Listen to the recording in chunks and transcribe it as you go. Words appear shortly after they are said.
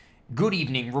Good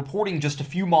evening. Reporting just a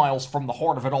few miles from the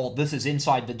heart of it all, this is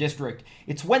Inside the District.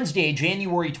 It's Wednesday,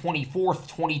 January 24th,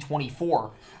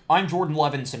 2024. I'm Jordan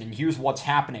Levinson, and here's what's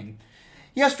happening.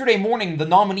 Yesterday morning, the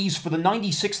nominees for the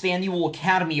 96th Annual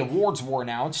Academy Awards were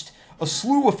announced. A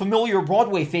slew of familiar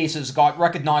Broadway faces got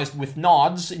recognized with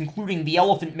nods, including the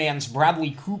Elephant Man's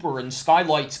Bradley Cooper and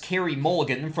Skylight's Carey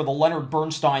Mulligan for the Leonard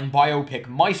Bernstein biopic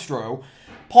Maestro,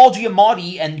 Paul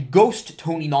Giamatti and Ghost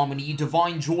Tony nominee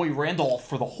Divine Joy Randolph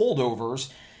for The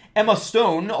Holdovers, Emma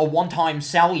Stone, a one-time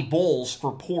Sally Bowles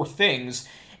for Poor Things,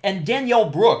 and Danielle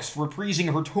Brooks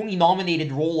reprising her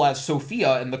Tony-nominated role as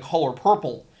Sophia in The Color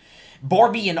Purple.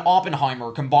 Barbie and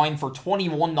Oppenheimer combined for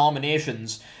 21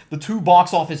 nominations. The two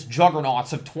box office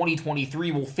juggernauts of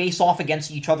 2023 will face off against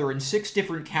each other in 6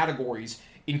 different categories,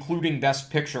 including Best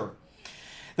Picture.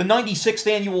 The 96th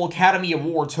Annual Academy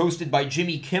Awards, hosted by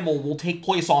Jimmy Kimmel, will take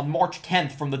place on March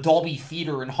 10th from the Dolby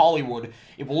Theater in Hollywood.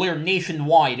 It will air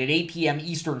nationwide at 8 p.m.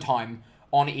 Eastern Time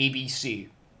on ABC.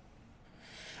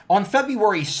 On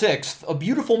February 6th, A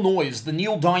Beautiful Noise, the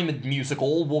Neil Diamond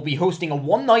musical, will be hosting a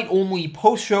one-night-only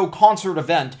post-show concert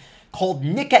event called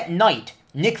Nick at Nite.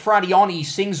 Nick Fradiani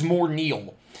Sings More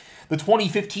Neil. The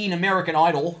 2015 American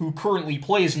Idol, who currently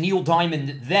plays Neil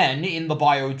Diamond then in the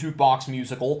Bio Jukebox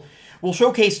musical, will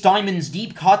showcase Diamond's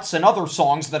deep cuts and other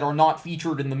songs that are not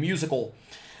featured in the musical.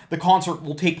 The concert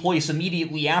will take place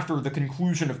immediately after the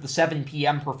conclusion of the 7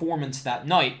 p.m. performance that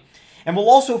night, and will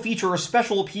also feature a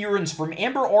special appearance from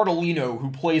Amber Ardolino, who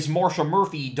plays Marcia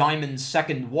Murphy, Diamond's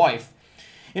second wife.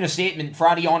 In a statement,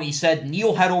 Fradiani said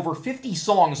Neil had over 50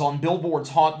 songs on Billboard's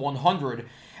Hot 100.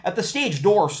 At the stage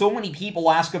door, so many people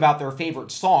ask about their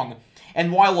favorite song,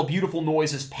 and while A Beautiful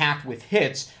Noise is packed with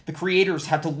hits, the creators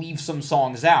had to leave some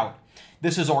songs out.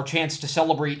 This is our chance to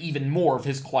celebrate even more of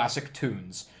his classic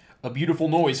tunes. A Beautiful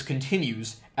Noise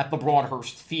continues at the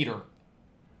Broadhurst Theater.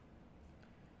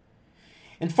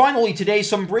 And finally today,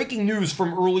 some breaking news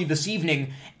from early this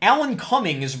evening. Alan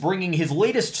Cumming is bringing his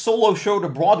latest solo show to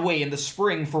Broadway in the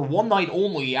spring for one night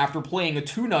only after playing a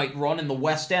 2-night run in the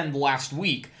West End last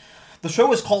week. The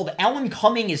show is called Alan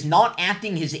Cumming is Not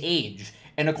Acting His Age,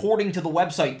 and according to the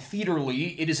website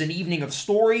Theaterly, it is an evening of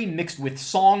story mixed with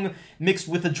song, mixed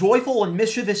with a joyful and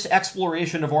mischievous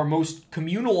exploration of our most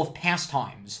communal of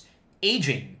pastimes,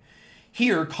 aging.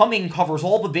 Here, Cumming covers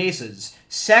all the bases,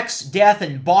 sex, death,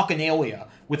 and bacchanalia,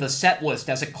 with a set list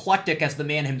as eclectic as the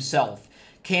man himself,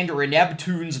 Candor and Ebb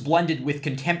tunes blended with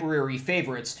contemporary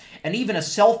favorites, and even a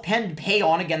self-penned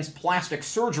paean against plastic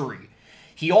surgery.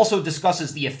 He also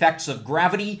discusses the effects of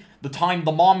gravity, the time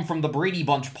the mom from the Brady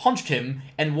Bunch punched him,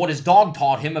 and what his dog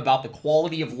taught him about the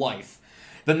quality of life.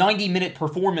 The 90-minute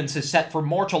performance is set for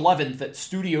March 11th at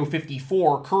Studio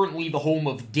 54, currently the home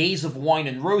of Days of Wine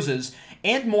and Roses,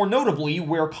 and more notably,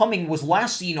 where Cumming was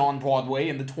last seen on Broadway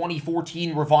in the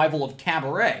 2014 revival of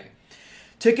Cabaret.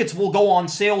 Tickets will go on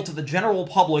sale to the general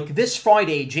public this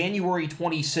Friday, January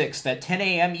 26th at 10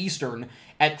 a.m. Eastern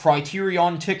at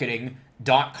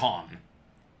CriterionTicketing.com.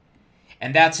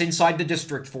 And that's Inside the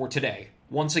District for today.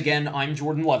 Once again, I'm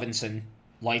Jordan Levinson.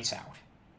 Lights out.